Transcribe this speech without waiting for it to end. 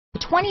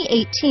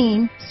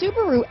2018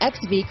 Subaru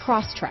XV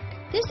Crosstrek.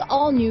 This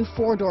all-new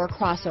four-door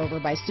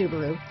crossover by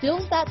Subaru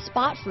fills that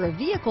spot for a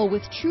vehicle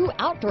with true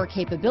outdoor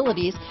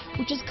capabilities,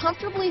 which is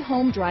comfortably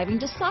home driving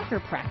to soccer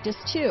practice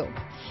too.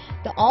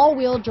 The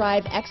all-wheel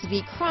drive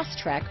XV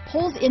Crosstrek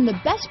pulls in the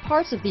best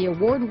parts of the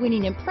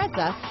award-winning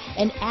Impreza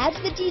and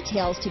adds the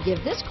details to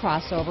give this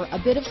crossover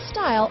a bit of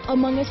style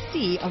among a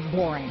sea of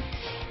boring.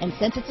 And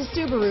since it's a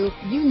Subaru,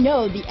 you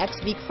know the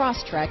XV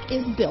Crosstrek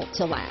is built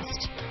to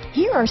last.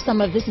 Here are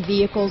some of this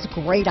vehicle's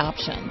great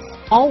options: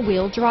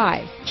 all-wheel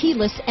drive,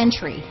 keyless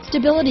entry,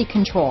 stability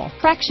control,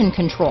 traction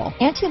control,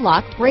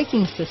 anti-lock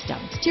braking system,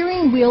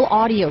 steering wheel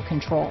audio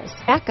controls,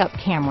 backup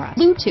camera,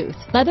 Bluetooth,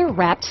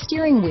 leather-wrapped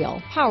steering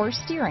wheel, power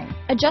steering,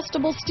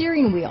 adjustable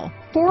steering wheel,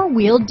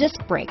 four-wheel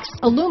disc brakes,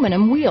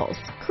 aluminum wheels,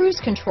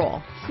 cruise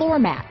control, floor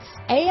mats,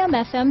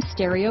 AM/FM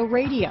stereo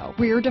radio,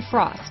 rear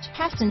defrost,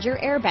 passenger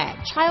airbag,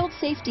 child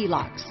safety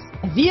locks.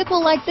 A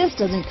vehicle like this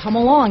doesn't come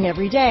along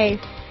every day.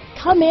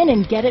 Come in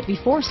and get it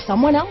before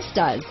someone else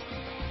does.